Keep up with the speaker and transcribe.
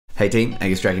Hey team,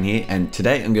 Angus Dragon here, and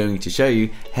today I'm going to show you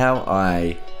how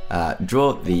I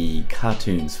draw the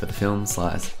cartoons for the Film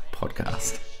Slice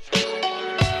podcast.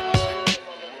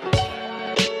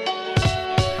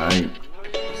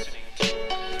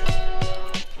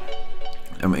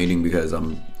 I'm eating because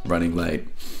I'm running late.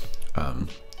 I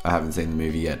haven't seen the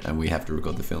movie yet, and we have to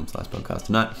record the Film Slice podcast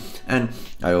tonight, and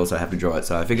I also have to draw it,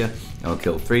 so I figure I'll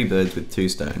kill 3 birds with 2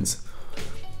 stones.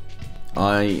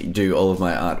 I do all of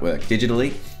my artwork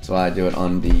digitally, so I do it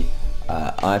on the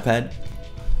iPad.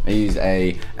 I use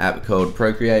a app called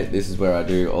Procreate. This is where I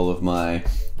do all of my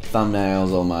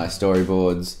thumbnails, all my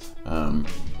storyboards,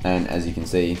 and as you can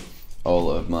see, all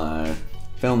of my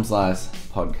Film Slice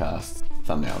podcast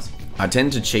thumbnails. I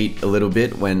tend to cheat a little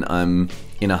bit when I'm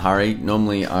in a hurry.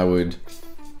 Normally I would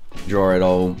draw it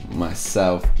all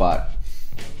myself, but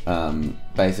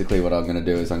basically what I'm going to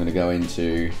do is I'm going to go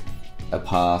into a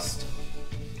past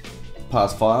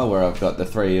file where I've got the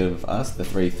 3 of us, the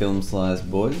 3 Film Slice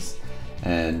boys,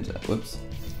 and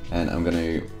I'm going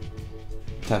to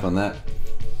tap on that,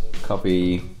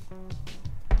 copy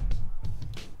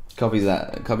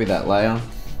that layer,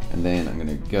 and then I'm going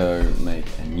to go make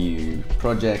a new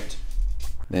project.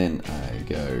 Then I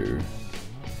go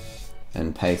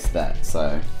and paste that.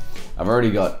 So I've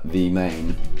already got the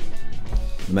main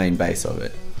base of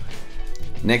it.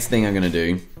 Next thing I'm going to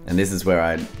do, and this is where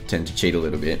I tend to cheat a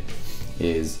little bit,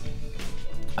 is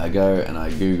I go and I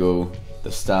Google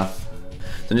the stuff.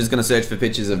 So I'm just going to search for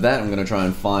pictures of that. I'm going to try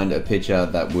and find a picture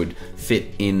that would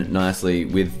fit in nicely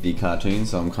with the cartoon.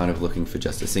 So I'm kind of looking for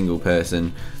just a single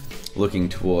person looking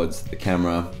towards the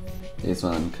camera. This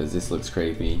one, because this looks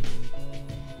creepy.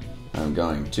 I'm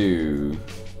going to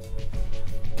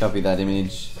copy that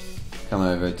image, come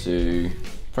over to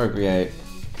Procreate,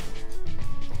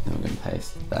 and I'm going to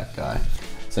paste that guy.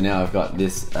 So now I've got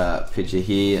this picture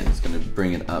here, and it's going to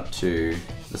bring it up to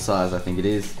the size I think it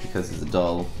is. Because it's a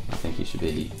doll, I think he should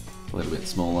be a little bit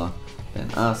smaller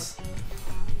than us. I'm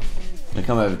going to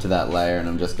come over to that layer, and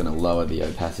I'm just going to lower the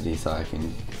opacity so I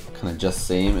can kind of just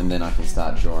see him, and then I can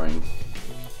start drawing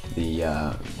the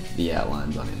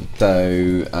outlines on him.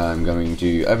 So I'm going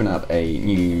to open up a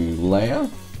new layer,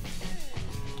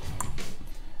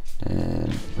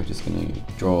 and we're just going to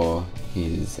draw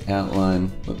his outline.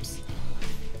 Whoops.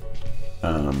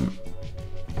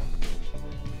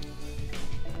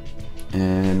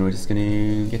 And we're just going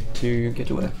to get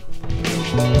to work.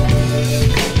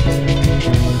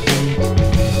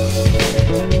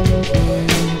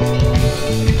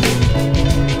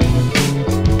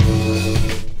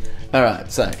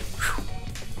 Alright, so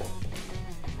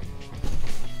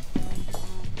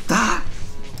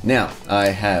now I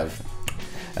have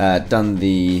done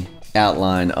the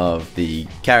outline of the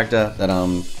character that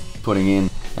I'm putting in,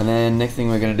 and then next thing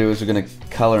we're going to do is we're going to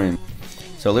color him.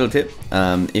 So a little tip,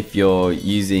 if you're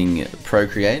using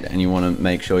Procreate and you want to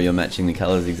make sure you're matching the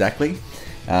colors exactly,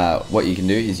 what you can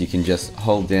do is you can just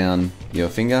hold down your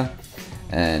finger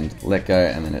and let go,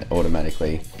 and then it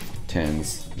automatically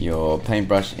turns your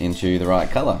paintbrush into the right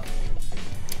color.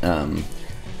 So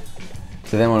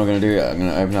then what I'm going to do, I'm going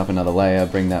to open up another layer,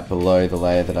 bring that below the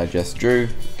layer that I just drew,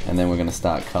 and then we're going to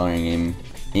start coloring him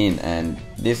in. And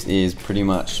this is pretty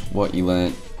much what you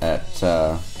learnt at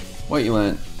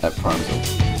Primesville.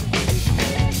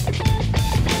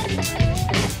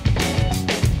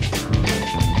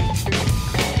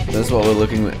 That's what we're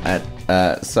looking at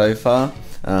so far.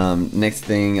 Next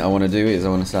thing I want to do is I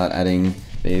want to start adding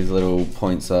these little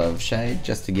points of shade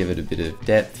just to give it a bit of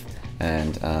depth,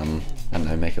 and I don't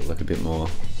know, make it look a bit more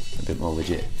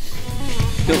legit.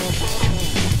 Cool.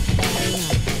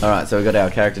 All right, so we've got our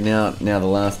character now. Now the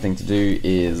last thing to do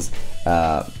is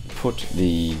put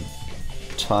the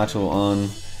title on,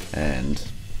 and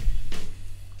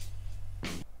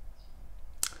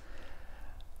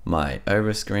my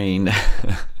overscreen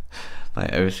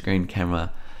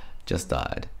camera just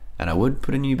died, and I would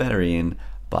put a new battery in,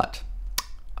 but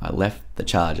I left the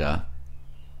charger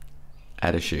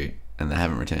at a shoot and they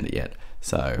haven't returned it yet,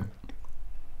 so I'm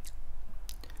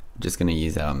just going to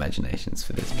use our imaginations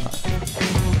for this part.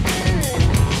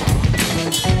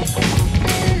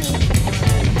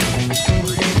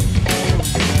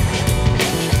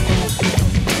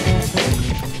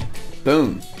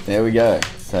 Boom, there we go.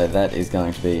 So that is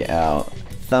going to be our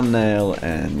thumbnail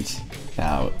and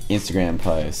our Instagram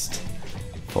post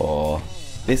for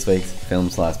this week's Film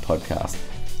Slice podcast.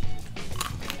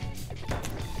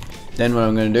 Then what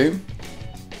I'm going to do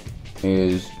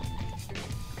is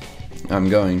I'm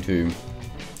going to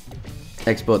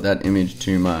export that image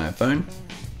to my phone,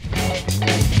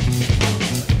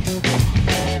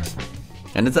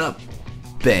 and it's up.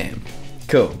 Bam.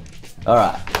 Cool.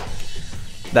 Alright.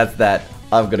 that's that.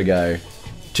 I've got to go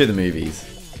to the movies,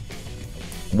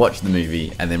 watch the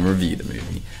movie, and then review the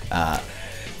movie.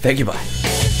 Thank you,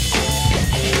 bye.